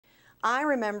I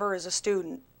remember as a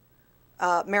student,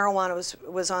 marijuana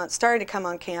was starting to come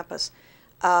on campus.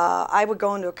 I would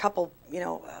go into a couple,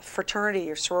 fraternity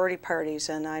or sorority parties,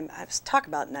 and I was talk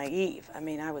about naive. I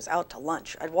mean, I was out to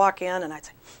lunch. I'd walk in and I'd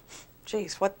say,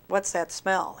 "Geez, what's that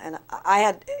smell?" And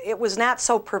it was not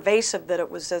so pervasive that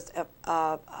it was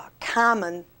a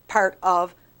common part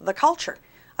of the culture.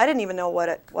 I didn't even know what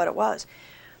it was.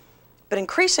 But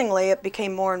increasingly, it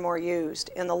became more and more used.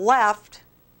 In the left,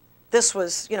 this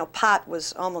was, pot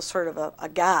was almost sort of a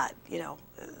god,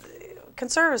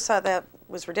 Conservatives thought that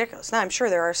was ridiculous. Now, I'm sure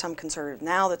there are some conservatives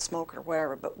now that smoke or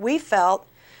whatever, but we felt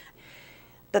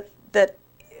that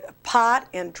pot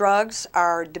and drugs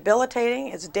are debilitating,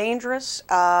 it's dangerous.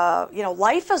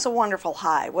 Life is a wonderful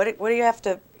high. What do you have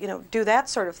to, do that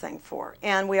sort of thing for?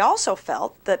 And we also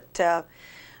felt that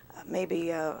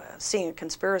maybe seeing a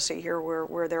conspiracy here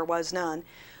where there was none,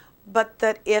 but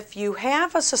that if you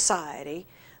have a society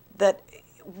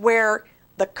where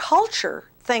the culture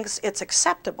thinks it's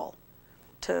acceptable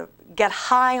to get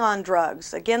high on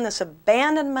drugs, again, this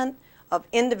abandonment of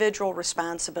individual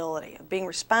responsibility, of being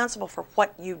responsible for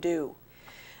what you do,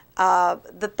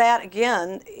 that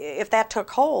again, if that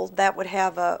took hold, that would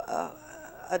have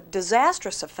a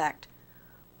disastrous effect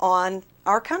on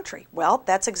our country. Well,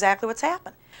 that's exactly what's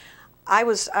happened. I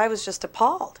was just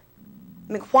appalled.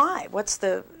 I mean, why?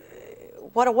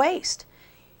 What a waste.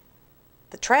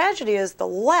 The tragedy is the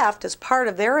left, as part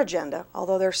of their agenda,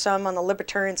 although there's some on the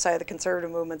libertarian side of the conservative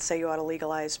movement say you ought to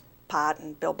legalize pot,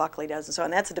 and Bill Buckley does, and so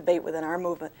on. That's a debate within our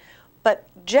movement. But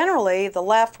generally, the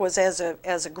left was, as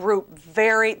a group,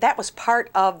 that was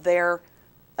part of their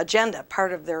agenda,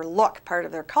 part of their look, part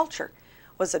of their culture,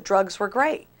 was that drugs were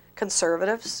great.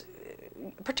 Conservatives,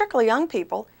 particularly young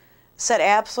people, said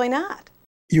absolutely not.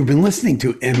 You've been listening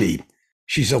to Emmy.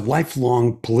 She's a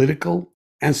lifelong political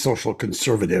and social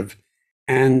conservative,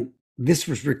 and this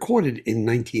was recorded in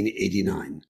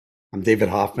 1989. I'm David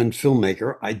Hoffman,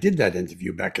 filmmaker. I did that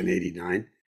interview back in '89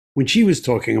 when she was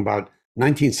talking about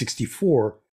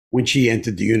 1964 when she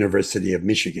entered the University of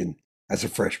Michigan as a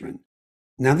freshman.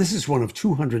 Now, this is one of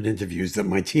 200 interviews that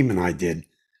my team and I did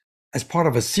as part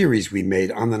of a series we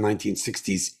made on the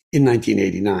 1960s in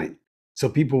 1989. So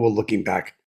people were looking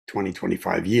back 20,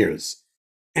 25 years.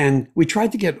 And we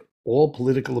tried to get all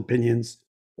political opinions,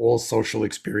 all social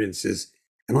experiences,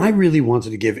 and I really wanted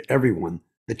to give everyone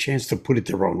the chance to put it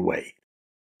their own way,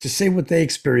 to say what they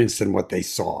experienced and what they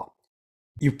saw.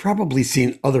 You've probably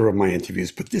seen other of my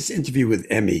interviews, but this interview with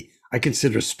Emmy I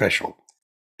consider special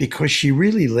because she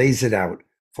really lays it out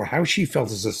for how she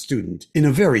felt as a student in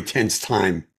a very tense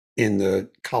time in the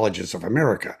colleges of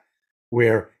America,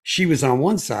 where she was on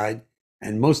one side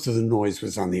and most of the noise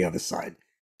was on the other side.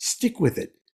 Stick with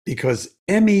it, because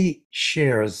Emmy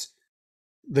shares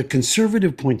the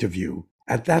conservative point of view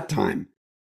at that time,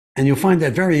 and you'll find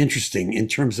that very interesting in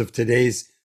terms of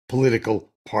today's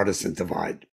political partisan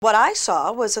divide. What I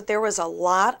saw was that there was a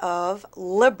lot of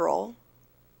liberal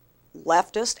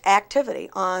leftist activity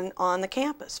on the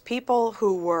campus. People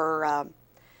who were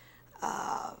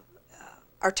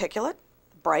articulate,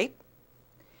 bright,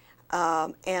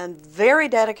 and very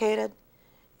dedicated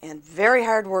and very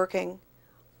hardworking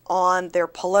on their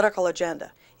political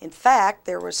agenda. In fact,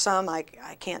 there were some, I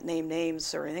can't name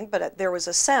names or anything, but there was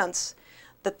a sense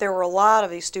that there were a lot of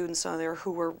these students on there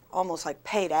who were almost like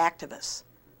paid activists.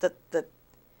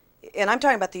 And I'm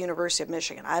talking about the University of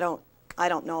Michigan. I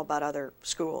don't know about other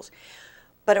schools.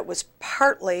 But it was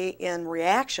partly in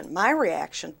reaction, my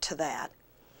reaction to that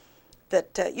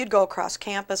you'd go across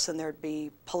campus and there'd be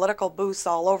political booths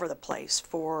all over the place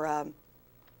for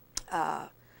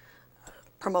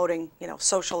promoting,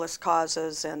 socialist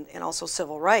causes and also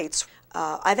civil rights.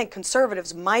 I think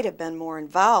conservatives might have been more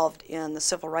involved in the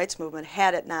civil rights movement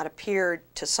had it not appeared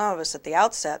to some of us at the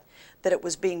outset that it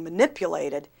was being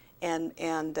manipulated and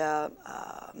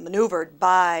maneuvered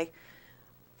by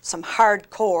some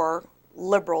hardcore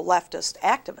liberal leftist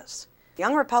activists.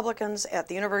 Young Republicans at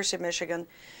the University of Michigan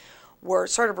were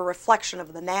sort of a reflection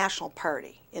of the National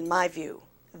Party, in my view,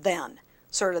 then,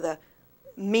 sort of the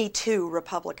Me Too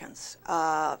Republicans.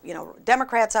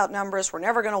 Democrats outnumber us, we're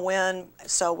never going to win,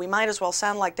 so we might as well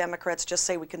sound like Democrats, just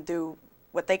say we can do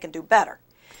what they can do better.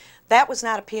 That was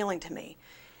not appealing to me.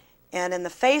 And in the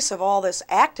face of all this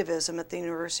activism at the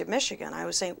University of Michigan, I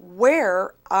was saying,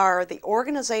 where are the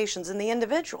organizations and the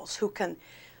individuals who can,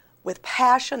 with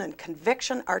passion and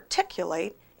conviction,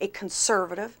 articulate a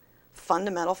conservative,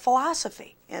 fundamental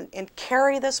philosophy and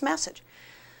carry this message?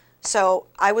 So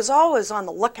I was always on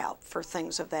the lookout for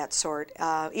things of that sort,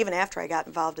 even after I got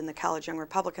involved in the College Young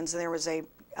Republicans. And there was a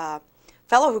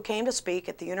fellow who came to speak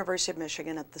at the University of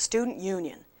Michigan at the Student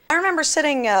Union. I remember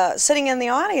sitting in the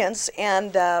audience,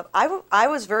 and I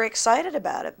was very excited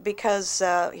about it because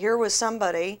here was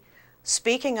somebody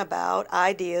speaking about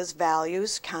ideas,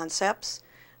 values, concepts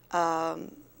that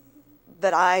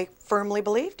I firmly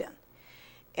believed in,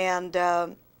 and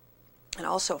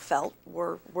also felt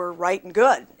were right and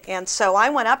good. And so I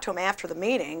went up to him after the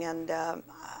meeting, and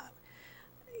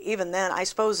even then, I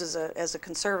suppose as a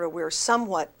conservative, we were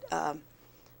somewhat.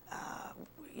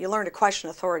 You learn to question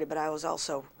authority, but I was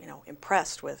also,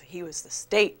 impressed with, he was the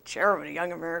state chairman of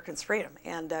Young Americans Freedom,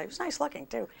 and he was nice looking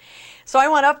too. So I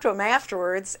went up to him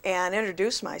afterwards and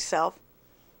introduced myself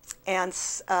and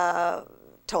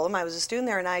told him I was a student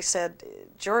there, and I said,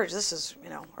 George, this is,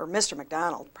 or Mr.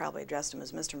 McDonald, probably addressed him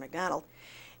as Mr. McDonald,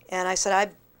 and I said,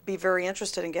 I'd be very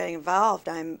interested in getting involved.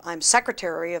 I'm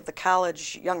secretary of the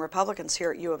college Young Republicans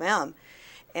here at U of M,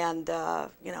 and,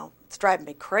 it's driving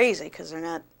me crazy because they're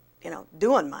not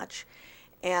doing much.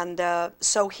 And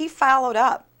so he followed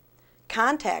up,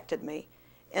 contacted me,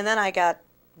 and then I got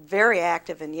very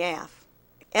active in YAF.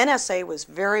 NSA was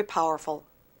very powerful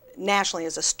nationally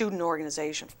as a student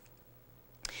organization.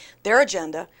 Their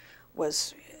agenda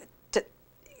was to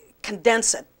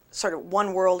condense it, sort of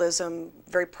one worldism,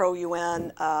 very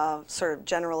pro-UN, sort of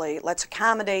generally let's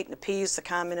accommodate and appease the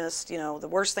communists. The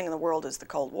worst thing in the world is the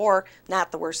Cold War.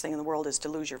 Not the worst thing in the world is to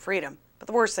lose your freedom, but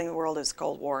the worst thing in the world is the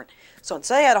Cold War. So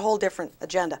they had a whole different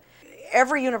agenda.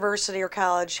 Every university or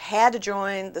college had to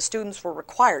join. The students were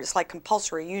required. It's like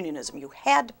compulsory unionism. You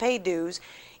had to pay dues,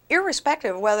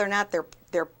 irrespective of whether or not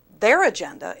their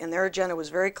agenda, and their agenda was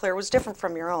very clear, was different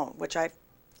from your own, which I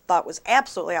thought was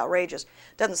absolutely outrageous.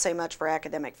 Doesn't say much for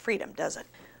academic freedom, does it?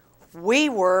 We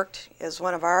worked as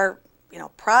one of our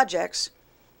projects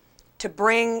to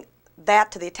bring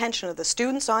that to the attention of the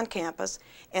students on campus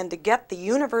and to get the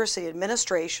university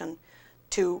administration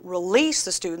to release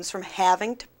the students from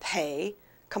having to pay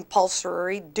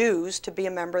compulsory dues to be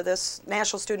a member of this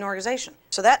national student organization.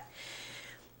 So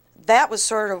that was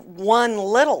sort of one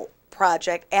little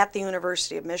project at the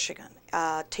University of Michigan.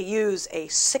 To use a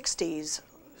 60s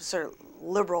sort of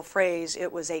liberal phrase,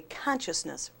 it was a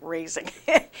consciousness-raising,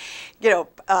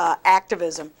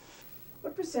 activism.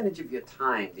 What percentage of your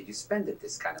time did you spend at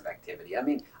this kind of activity? I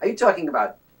mean, are you talking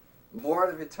about more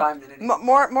of your time than anything?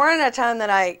 More than a time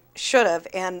than I should have,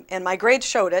 and my grades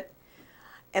showed it,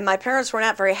 and my parents were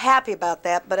not very happy about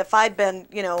that, but if I'd been,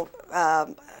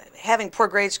 having poor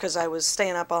grades because I was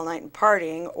staying up all night and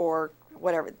partying or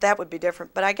whatever, that would be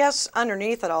different. But I guess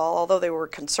underneath it all, although they were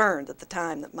concerned at the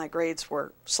time that my grades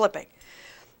were slipping,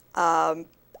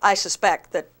 I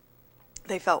suspect that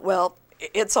they felt, well,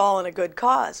 it's all in a good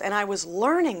cause. And I was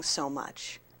learning so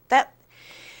much. That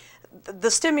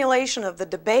the stimulation of the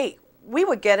debate, we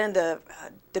would get into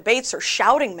debates or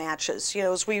shouting matches.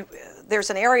 There's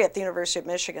an area at the University of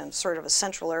Michigan, sort of a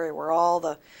central area where all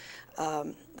the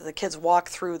kids walk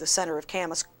through the center of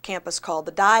campus called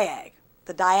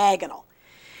the diagonal.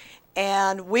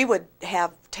 And we would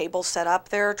have tables set up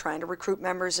there trying to recruit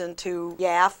members into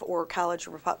YAF or College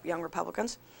Young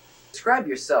Republicans. Describe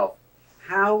yourself,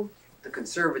 how the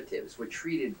conservatives were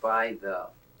treated by the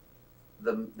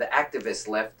activist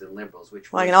left and liberals.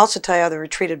 Well, I can also tell you how they were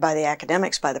treated by the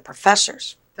academics, by the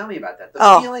professors. Tell me about that. The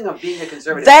Oh, feeling of being a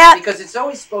conservative. that- Because it's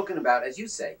always spoken about, as you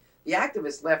say, the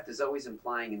activist left is always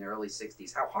implying in the early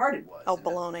 60s how hard it was. Oh,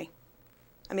 baloney.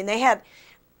 I mean,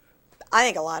 I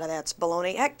think a lot of that's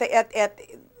baloney. Heck,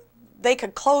 they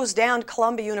could close down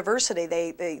Columbia University.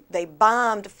 They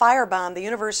firebombed the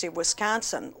University of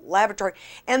Wisconsin laboratory,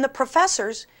 and the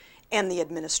professors and the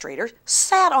administrators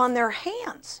sat on their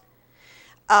hands.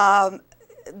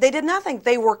 They did nothing.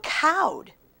 They were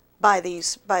cowed by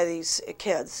these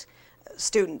kids,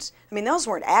 students. I mean, those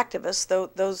weren't activists.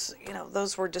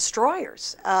 Those were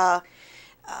destroyers.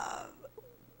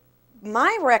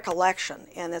 My recollection,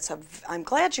 and I'm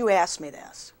glad you asked me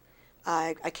this.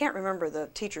 I can't remember the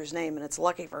teacher's name, and it's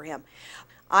lucky for him.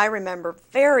 I remember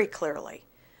very clearly,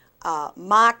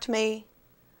 mocked me,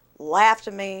 laughed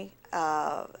at me,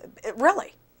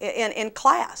 really, in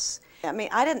class. I mean,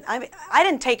 I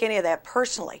didn't take any of that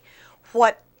personally.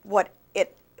 What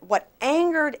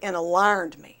angered and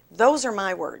alarmed me, those are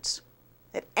my words.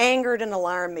 It angered and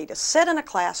alarmed me to sit in a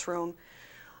classroom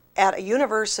at a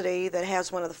university that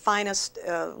has one of the finest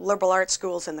liberal arts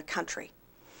schools in the country,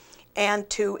 and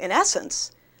to, in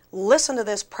essence, listen to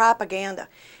this propaganda.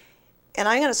 And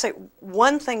I'm going to say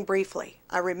one thing briefly.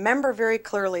 I remember very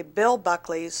clearly Bill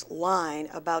Buckley's line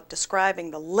about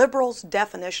describing the liberals'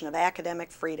 definition of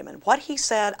academic freedom, and what he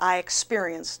said I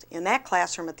experienced in that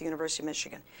classroom at the University of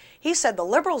Michigan. He said the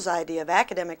liberals' idea of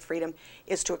academic freedom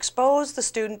is to expose the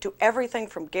student to everything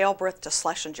from Galbraith to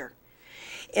Schlesinger.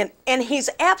 And he's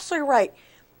absolutely right.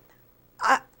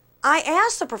 I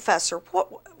asked the professor,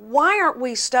 why aren't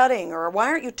we studying, or why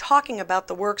aren't you talking about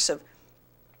the works of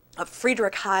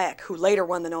Friedrich Hayek, who later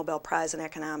won the Nobel Prize in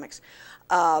Economics,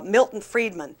 Milton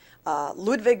Friedman,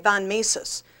 Ludwig von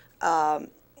Mises,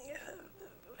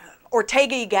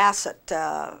 Ortega y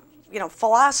Gasset,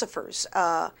 philosophers.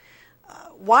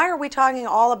 Why are we talking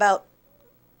all about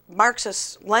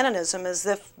Marxist-Leninism as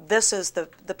if this is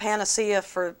the panacea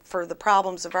for the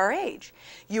problems of our age?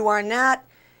 You are not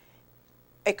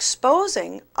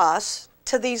exposing us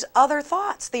to these other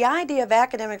thoughts. The idea of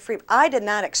academic freedom, I did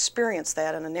not experience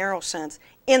that in a narrow sense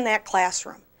in that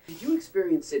classroom. Did you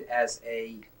experience it as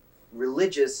a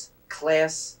religious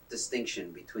class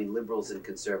distinction between liberals and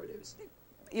conservatives?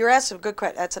 You're asking a good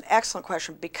question. That's an excellent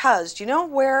question, because do you know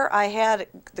where I had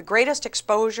the greatest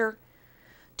exposure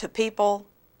to people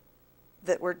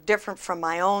that were different from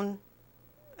my own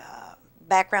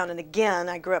background? And again,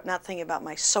 I grew up not thinking about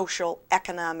my social,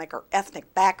 economic, or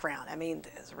ethnic background. I mean,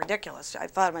 it's ridiculous. I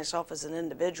thought of myself as an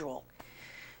individual,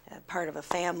 part of a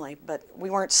family, but we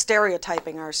weren't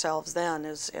stereotyping ourselves then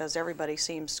as everybody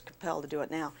seems compelled to do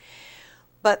it now.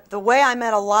 But the way I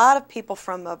met a lot of people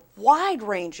from a wide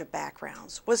range of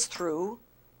backgrounds was through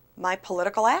my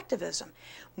political activism.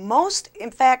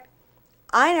 In fact,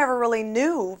 I never really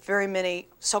knew very many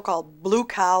so-called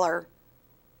blue-collar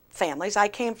families. I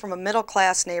came from a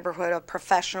middle-class neighborhood of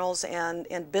professionals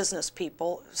and business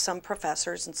people, some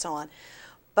professors and so on.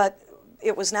 But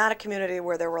it was not a community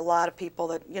where there were a lot of people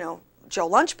that, Joe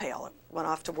Lunchpail went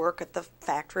off to work at the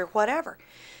factory or whatever.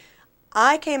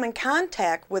 I came in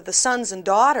contact with the sons and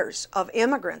daughters of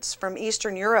immigrants from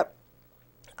Eastern Europe,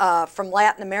 from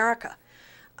Latin America,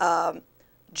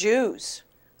 Jews,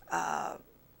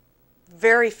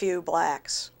 very few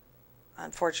blacks.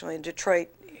 Unfortunately, in Detroit,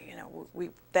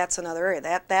 that's another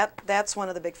area. That's one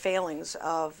of the big failings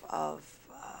of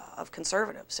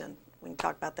conservatives, and we can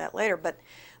talk about that later. But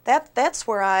that's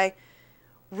where I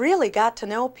really got to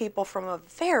know people from a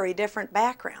very different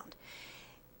background.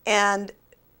 And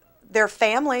their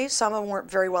families, some of them weren't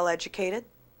very well educated.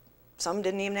 Some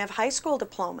didn't even have high school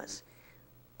diplomas.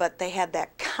 But they had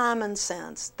that common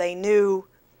sense. They knew,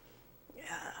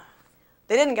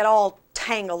 they didn't get all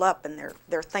tangled up in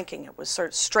their thinking. It was sort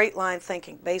of straight line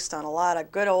thinking based on a lot of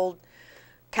good old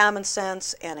common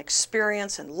sense and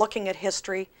experience and looking at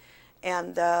history.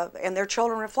 And their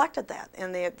children reflected that.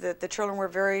 And the children were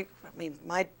very,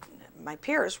 my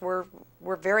peers were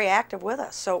very active with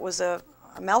us. So it was a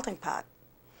melting pot.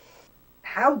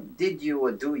 How did you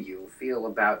or do you feel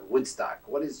about Woodstock?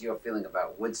 What is your feeling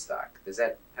about Woodstock?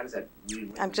 How does that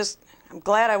mean? I'm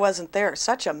glad I wasn't there.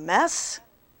 Such a mess.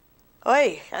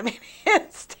 Oy,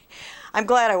 I'm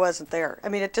glad I wasn't there.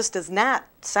 It just does not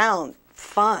sound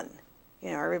fun.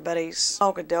 Everybody's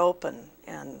smoking dope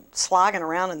and slogging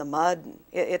around in the mud.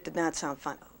 It did not sound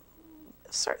fun.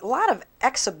 A lot of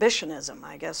exhibitionism,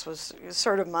 I guess, was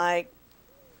sort of my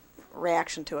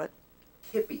reaction to it.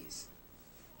 Hippies.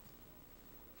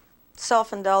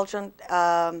 Self-indulgent,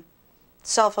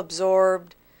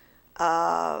 self-absorbed.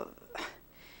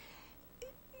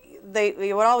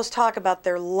 They would always talk about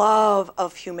their love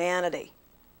of humanity,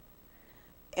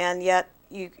 and yet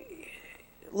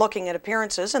looking at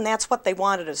appearances, and that's what they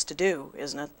wanted us to do,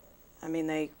 isn't it?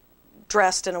 They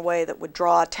dressed in a way that would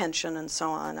draw attention and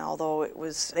so on, although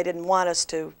they didn't want us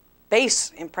to base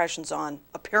impressions on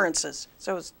appearances.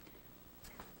 So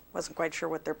wasn't quite sure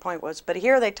what their point was. But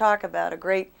here they talk about a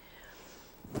great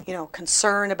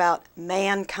concern about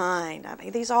mankind.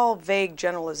 These are all vague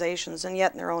generalizations, and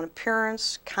yet in their own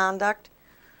appearance, conduct,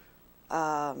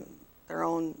 their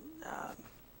own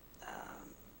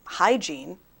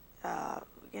hygiene,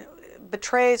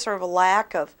 betray sort of a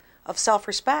lack of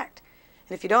self-respect.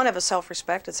 And if you don't have a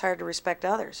self-respect, it's hard to respect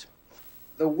others.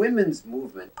 The women's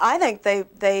movement. I think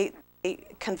they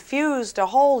confused a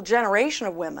whole generation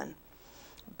of women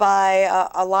by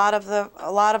a lot of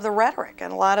the rhetoric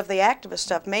and a lot of the activist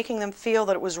stuff, making them feel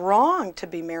that it was wrong to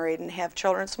be married and have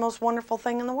children. It's the most wonderful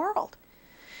thing in the world.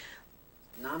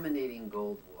 Nominating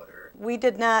Goldwater. We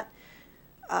did not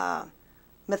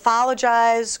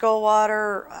mythologize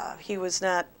Goldwater. He was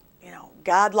not,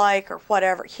 godlike or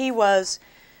whatever. He was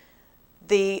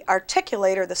the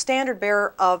articulator, the standard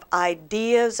bearer of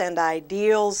ideas and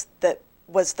ideals that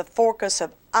was the focus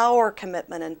of our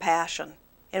commitment and passion.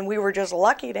 And we were just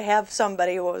lucky to have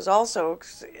somebody who was also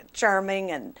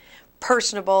charming and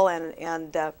personable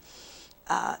and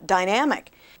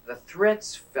dynamic. The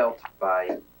threats felt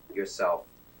by yourself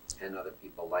and other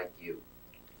people like you,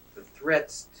 the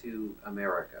threats to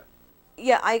America.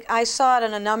 Yeah, I saw it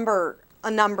in a number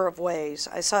of ways.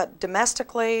 I saw it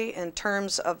domestically in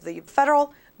terms of the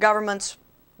federal government's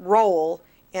role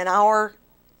in our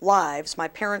lives, my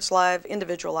parents' lives,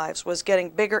 individual lives, was getting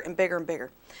bigger and bigger and bigger.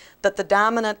 That the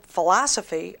dominant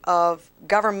philosophy of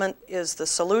government is the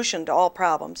solution to all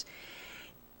problems.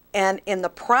 And in the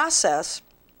process,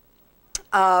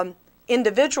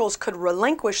 individuals could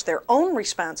relinquish their own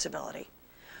responsibility,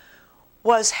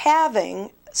 was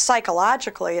having,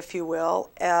 psychologically, if you will,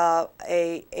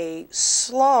 a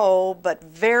slow but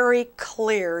very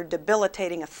clear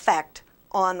debilitating effect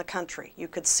on the country. You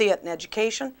could see it in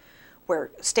education,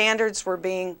 where standards were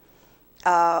being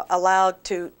allowed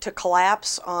to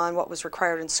collapse on what was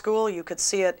required in school. You could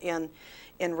see it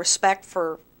in respect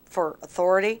for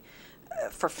authority,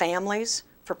 for families,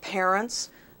 for parents,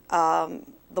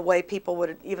 the way people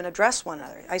would even address one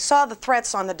another. I saw the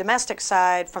threats on the domestic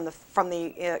side from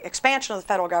the expansion of the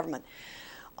federal government.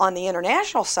 On the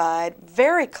international side,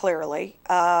 very clearly,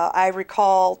 I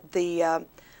recall the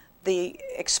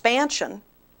expansion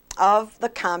of the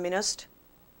communist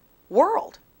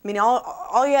world. I mean,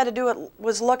 all you had to do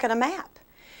was look at a map.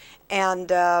 And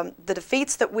the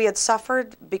defeats that we had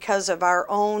suffered because of our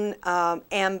own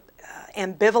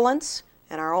ambivalence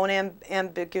and our own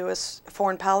ambiguous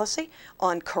foreign policy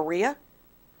on Korea,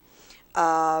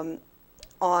 then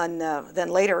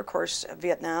later, of course,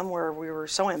 Vietnam, where we were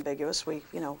so ambiguous,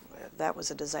 that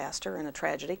was a disaster and a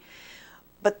tragedy.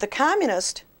 But the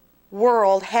communist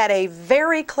world had a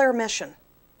very clear mission,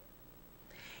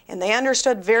 and they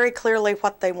understood very clearly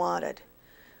what they wanted.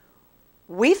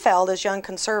 We felt as young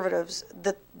conservatives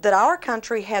that our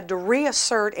country had to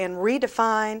reassert and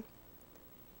redefine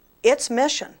its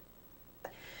mission.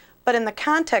 But in the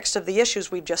context of the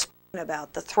issues we've just spoken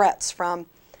about, the threats from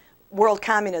world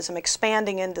communism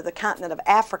expanding into the continent of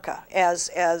Africa as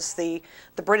the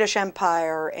British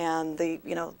Empire and the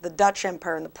Dutch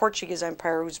Empire and the Portuguese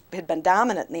Empire, who had been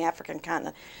dominant in the African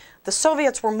continent, the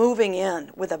Soviets were moving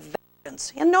in with a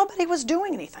vengeance, and nobody was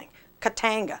doing anything.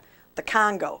 Katanga, the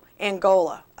Congo,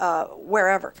 Angola,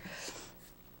 wherever.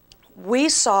 We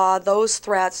saw those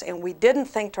threats, and we didn't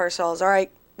think to ourselves, all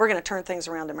right, we're going to turn things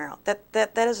around tomorrow.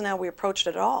 That isn't how we approached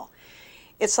it at all.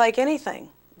 It's like anything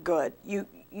good.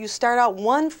 You start out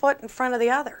one foot in front of the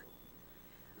other.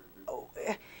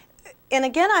 And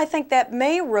again, I think that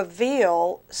may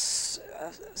reveal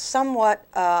somewhat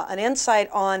an insight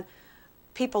on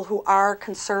people who are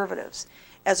conservatives,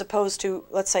 as opposed to,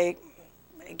 let's say,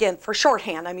 again, for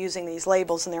shorthand, I'm using these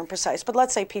labels and they're imprecise, but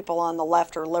let's say people on the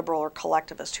left or liberal or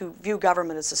collectivist who view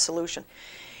government as a solution.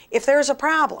 If there's a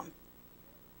problem,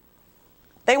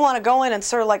 they want to go in and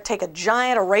sort of like take a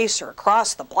giant eraser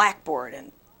across the blackboard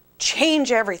and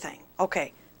change everything.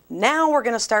 Okay, now we're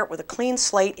going to start with a clean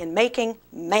slate in making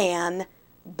man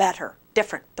better,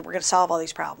 different, that we're going to solve all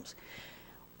these problems.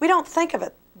 We don't think of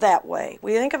it that way.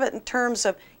 We think of it in terms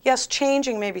of, yes,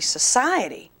 changing maybe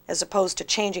society as opposed to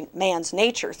changing man's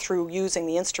nature through using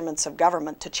the instruments of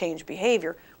government to change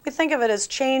behavior. We think of it as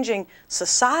changing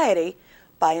society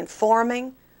by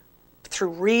informing, through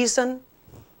reason,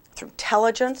 through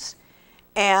intelligence,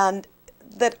 and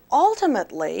that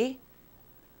ultimately,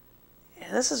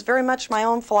 and this is very much my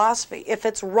own philosophy, if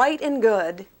it's right and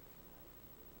good,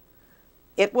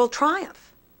 it will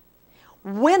triumph.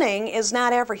 Winning is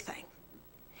not everything.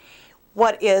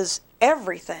 What is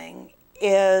everything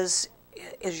is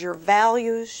your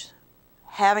values,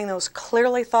 having those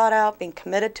clearly thought out, being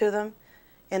committed to them,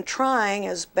 and trying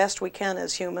as best we can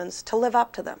as humans to live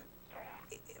up to them.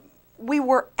 We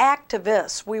were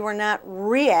activists. We were not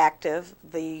reactive.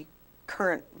 The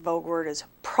current vogue word is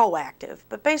proactive.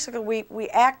 But basically,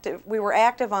 we were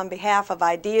active on behalf of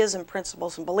ideas and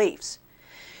principles and beliefs.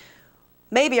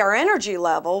 Maybe our energy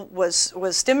level was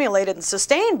stimulated and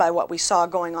sustained by what we saw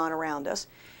going on around us,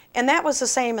 and that was the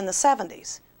same in the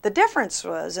 70s. The difference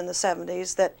was in the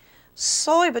 70s that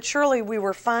slowly but surely we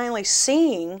were finally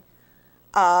seeing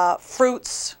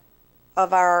fruits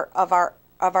of our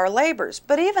labors.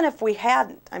 But even if we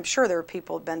hadn't, I'm sure there were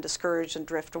people who'd been discouraged and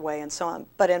drift away and so on.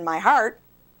 But in my heart,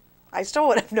 I still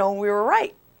would have known we were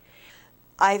right.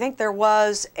 I think there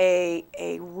was a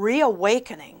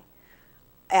reawakening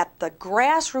at the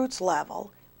grassroots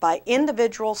level by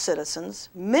individual citizens,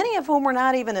 many of whom were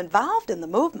not even involved in the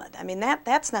movement. I mean,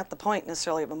 that's not the point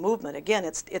necessarily of a movement. Again,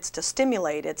 it's to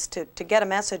stimulate, it's to get a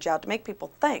message out, to make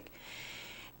people think.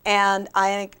 And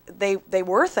I think they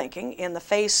were thinking in the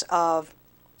face of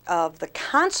the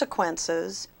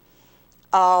consequences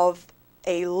of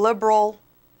a liberal,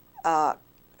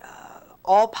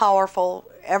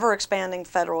 all-powerful, ever-expanding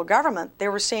federal government. They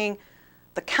were seeing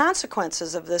the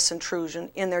consequences of this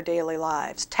intrusion in their daily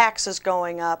lives. Taxes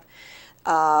going up,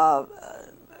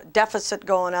 deficit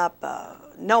going up,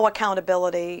 no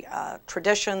accountability,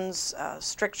 traditions,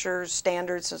 strictures,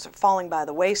 standards is falling by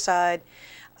the wayside,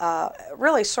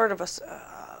 really sort of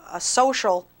a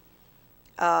social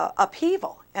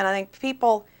upheaval. And I think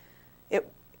people,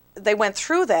 they went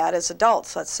through that as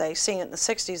adults, let's say, seeing it in the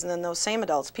 60s, and then those same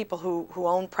adults, people who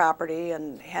owned property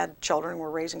and had children,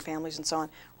 were raising families and so on,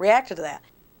 reacted to that.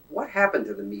 What happened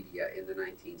to the media in the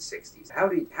 1960s?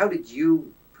 How did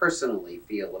you personally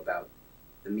feel about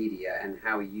the media and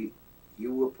how you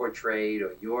were portrayed,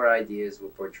 or your ideas were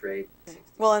portrayed?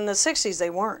 Well, in the 60s they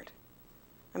weren't.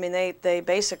 I mean, they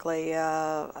basically,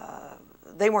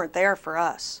 they weren't there for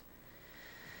us.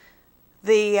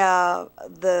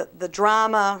 The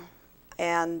drama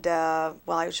and,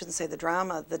 well, I shouldn't say the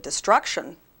drama, the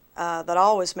destruction that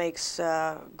always makes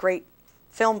great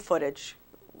film footage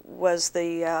was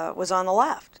on the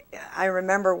left. I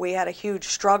remember we had a huge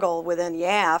struggle within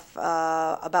YAF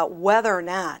about whether or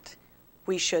not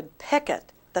we should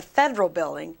picket the federal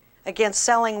building against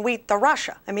selling wheat to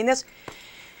Russia. I mean, this,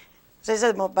 as I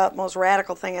said, about the most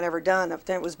radical thing I'd ever done.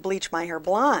 It was bleach my hair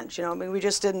blonde. You know, I mean, we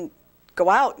just didn't go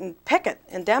out and picket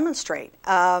and demonstrate.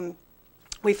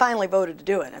 We finally voted to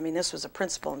do it. I mean, this was a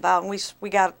principle involved, and we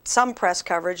got some press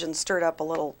coverage and stirred up a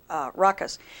little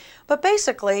ruckus. But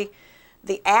basically,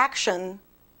 the action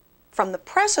from the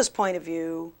press's point of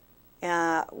view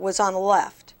was on the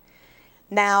left.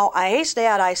 Now, I hasten to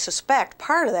add, I suspect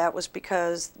part of that was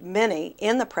because many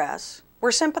in the press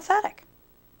were sympathetic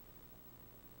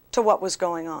to what was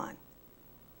going on.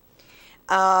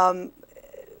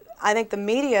 I think the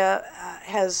media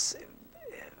has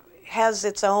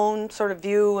its own sort of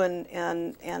view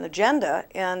and agenda,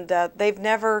 and they've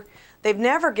never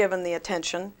given the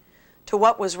attention to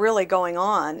what was really going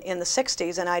on in the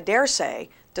 60s, and I dare say,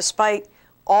 despite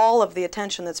all of the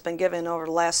attention that's been given over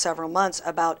the last several months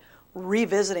about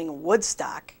revisiting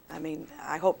Woodstock, I mean,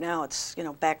 I hope now it's, you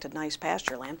know, back to nice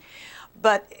pasture land,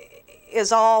 but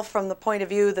is all from the point of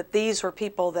view that these were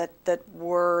people that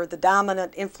were the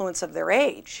dominant influence of their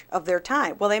age, of their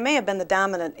time. Well, they may have been the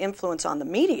dominant influence on the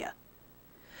media,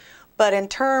 but in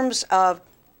terms of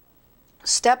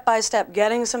step by step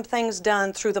getting some things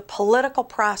done through the political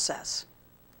process,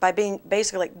 by being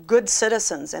basically good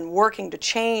citizens and working to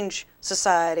change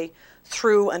society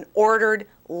through an ordered,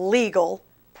 legal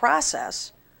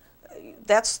process,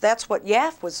 that's what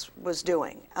YAF was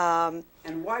doing.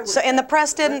 And why was and the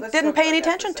press Let's didn't talk pay about any that for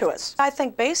a attention to second. us. I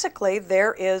think basically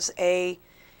there is a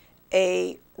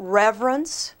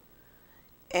reverence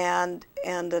and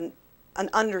an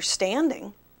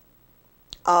understanding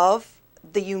of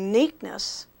the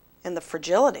uniqueness and the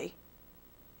fragility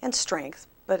and strength,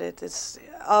 but it is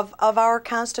of our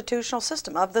constitutional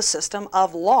system, of the system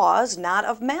of laws, not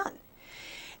of men.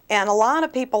 And a lot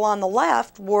of people on the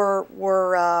left were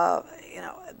you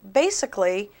know,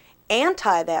 basically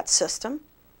anti that system.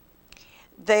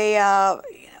 They, you know,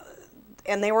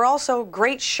 and they were also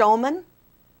great showmen,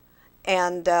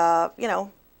 and you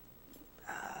know,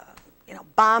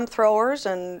 bomb throwers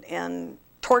and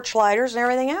torchlighters and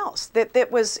everything else.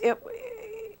 It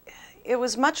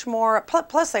was much more.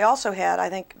 Plus, they also had, I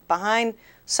think, behind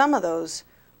some of those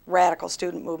radical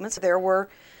student movements, there were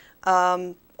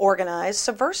organized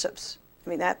subversives. I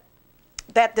mean, that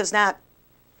does not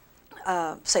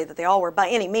say that they all were by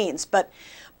any means, but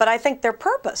I think their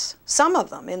purpose, some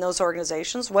of them in those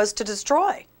organizations, was to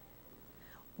destroy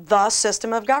the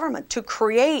system of government, to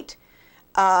create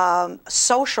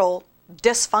social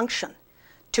dysfunction,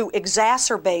 to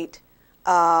exacerbate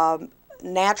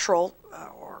natural,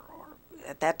 or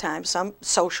at that time, some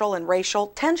social and racial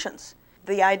tensions.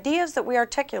 The ideas that we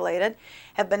articulated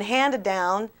have been handed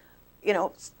down, you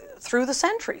know, through the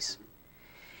centuries.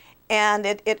 And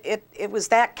it was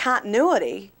that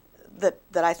continuity that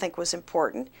I think was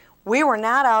important. We were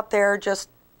not out there just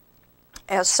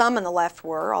as some in the left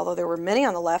were, although there were many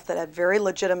on the left that had very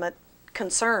legitimate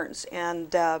concerns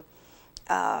and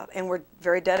were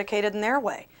very dedicated in their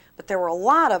way. But there were a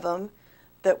lot of them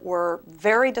that were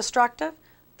very destructive,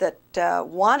 that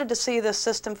wanted to see this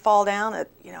system fall down, that,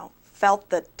 you know, felt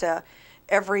that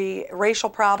every racial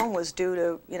problem was due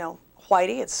to, you know,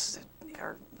 whitey,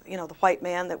 or, you know, the white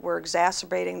man, that were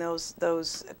exacerbating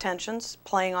those tensions,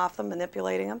 playing off them,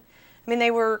 manipulating them. I mean,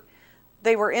 they were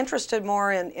interested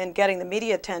more in getting the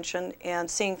media attention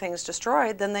and seeing things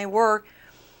destroyed than they were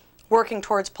working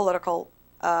towards political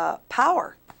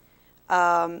power.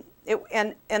 And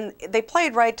they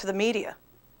played right to the media,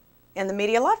 and the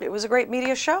media loved it. It was a great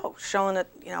media show, showing that,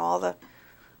 you know, all the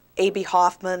A.B.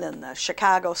 Hoffman and the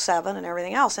Chicago 7 and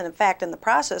everything else. And in fact, in the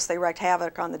process, they wreaked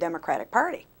havoc on the Democratic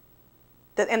Party.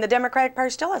 And the Democratic Party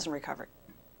still hasn't recovered.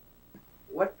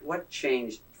 What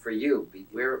changed for you?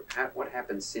 What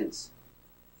happened since?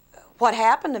 What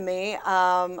happened to me,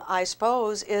 I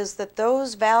suppose, is that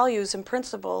those values and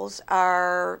principles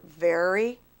are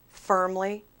very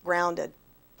firmly grounded.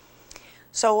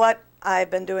 So what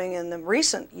I've been doing in the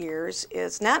recent years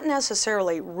is not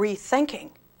necessarily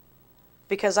rethinking,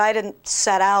 because I didn't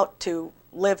set out to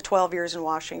live 12 years in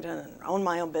Washington and own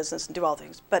my own business and do all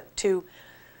things, but to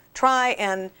try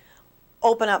and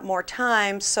open up more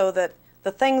time so that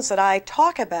the things that I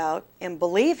talk about and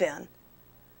believe in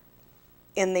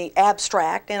the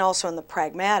abstract and also in the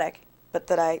pragmatic, but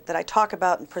that I talk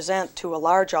about and present to a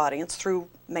large audience through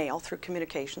mail, through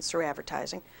communications, through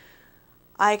advertising,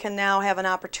 I can now have an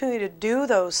opportunity to do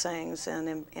those things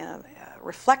and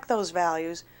reflect those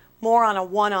values more on a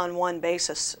one-on-one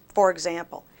basis. For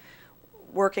example,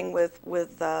 working with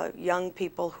young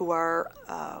people who are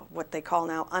what they call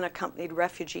now unaccompanied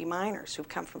refugee minors who've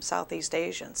come from Southeast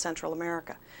Asia and Central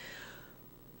America.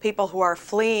 People who are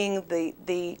fleeing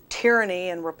the tyranny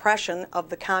and repression of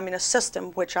the communist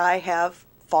system, which I have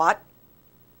fought,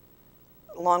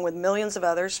 along with millions of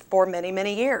others, for many,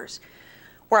 many years.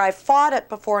 Where I fought it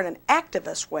before in an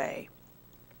activist way,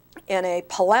 in a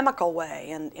polemical way,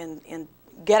 in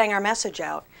getting our message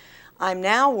out, I'm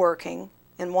now working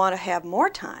and want to have more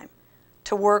time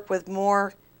to work with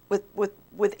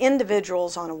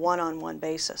individuals on a one-on-one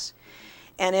basis.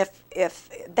 And if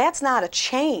that's not a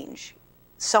change,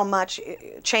 so much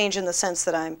change in the sense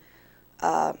that I'm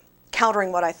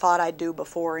countering what I thought I'd do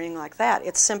before or anything like that.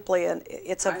 It's simply,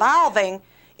 it's evolving.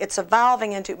 It's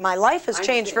evolving into, my life has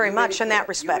changed very much in that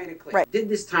respect. Right. Did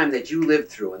this time that you lived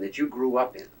through and that you grew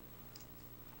up in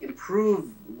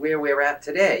improve where we're at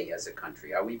today as a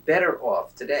country? Are we better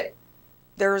off today?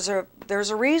 There's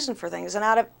a reason for things, and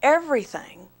out of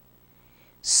everything,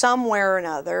 somewhere or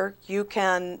another, you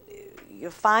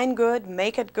find good,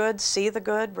 make it good, see the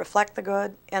good, reflect the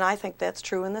good, and I think that's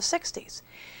true in the 60s.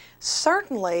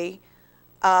 Certainly,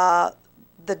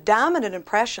 the dominant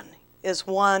impression is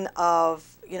one of,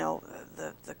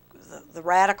 the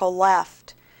radical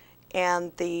left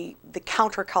and the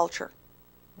counterculture.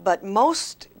 But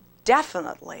most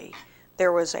definitely,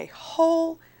 there was a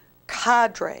whole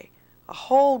cadre, a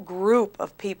whole group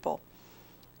of people,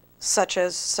 such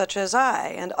as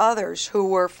I and others, who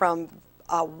were from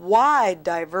wide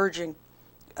diverging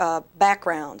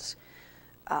backgrounds,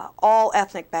 all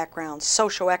ethnic backgrounds,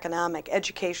 socioeconomic,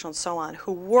 educational, and so on,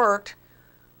 who worked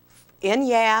in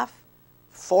YAF,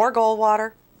 for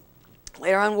Goldwater,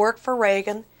 later on worked for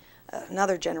Reagan,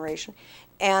 another generation,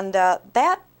 and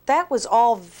that was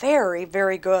all very,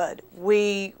 very good.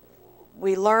 We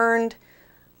learned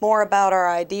more about our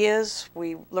ideas.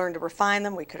 We learned to refine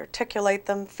them. We could articulate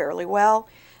them fairly well.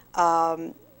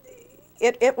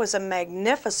 It was a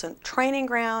magnificent training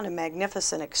ground, a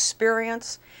magnificent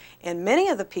experience, and many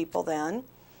of the people then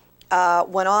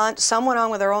some went on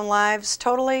with their own lives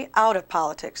totally out of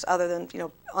politics, other than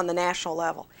on the national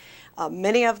level.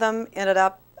 Many of them ended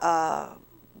up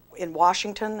in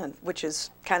Washington, which is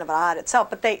kind of odd itself.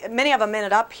 But many of them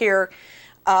ended up here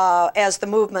as the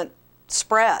movement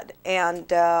spread, and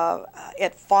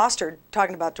it fostered.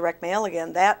 Talking about direct mail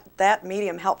again, that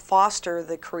medium helped foster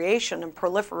the creation and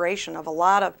proliferation of a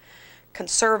lot of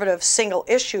conservative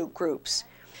single-issue groups.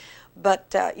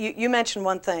 But you mentioned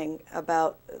one thing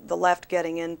about the left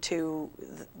getting into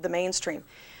the mainstream.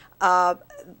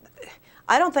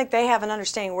 I don't think they have an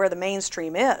understanding where the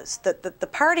mainstream is. That the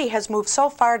party has moved so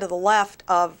far to the left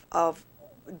of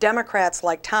Democrats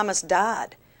like Thomas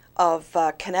Dodd of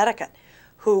Connecticut,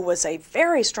 who was a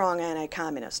very strong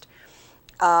anti-communist,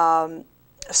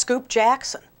 Scoop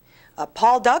Jackson,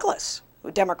 Paul Douglas,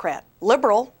 Democrat,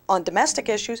 liberal on domestic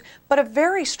issues, but a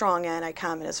very strong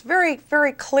anti-communist, very,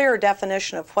 very clear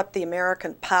definition of what the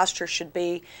American posture should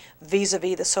be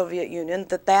vis-a-vis the Soviet Union,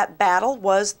 that battle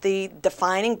was the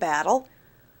defining battle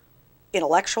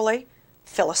intellectually,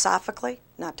 philosophically,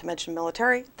 not to mention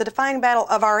military, the defining battle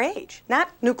of our age,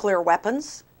 not nuclear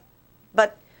weapons,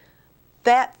 but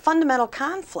that fundamental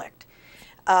conflict.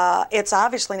 It's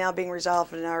obviously now being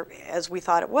resolved as we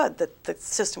thought it would, that the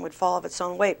system would fall of its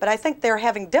own weight. But I think they're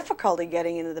having difficulty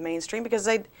getting into the mainstream because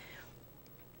they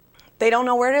don't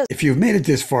know where it is. If you've made it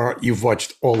this far, you've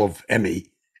watched all of Emmy,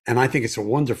 and I think it's a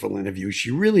wonderful interview.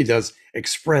 She really does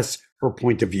express her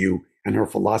point of view and her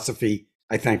philosophy.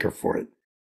 I thank her for it.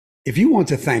 If you want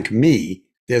to thank me,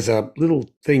 there's a little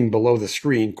thing below the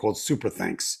screen called Super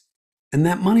Thanks. And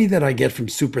that money that I get from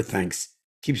Super Thanks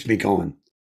keeps me going.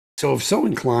 So if so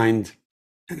inclined,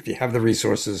 and if you have the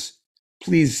resources,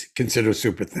 please consider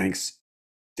Super Thanks.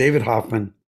 David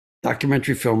Hoffman,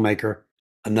 documentary filmmaker,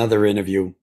 another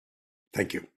interview.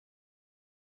 Thank you.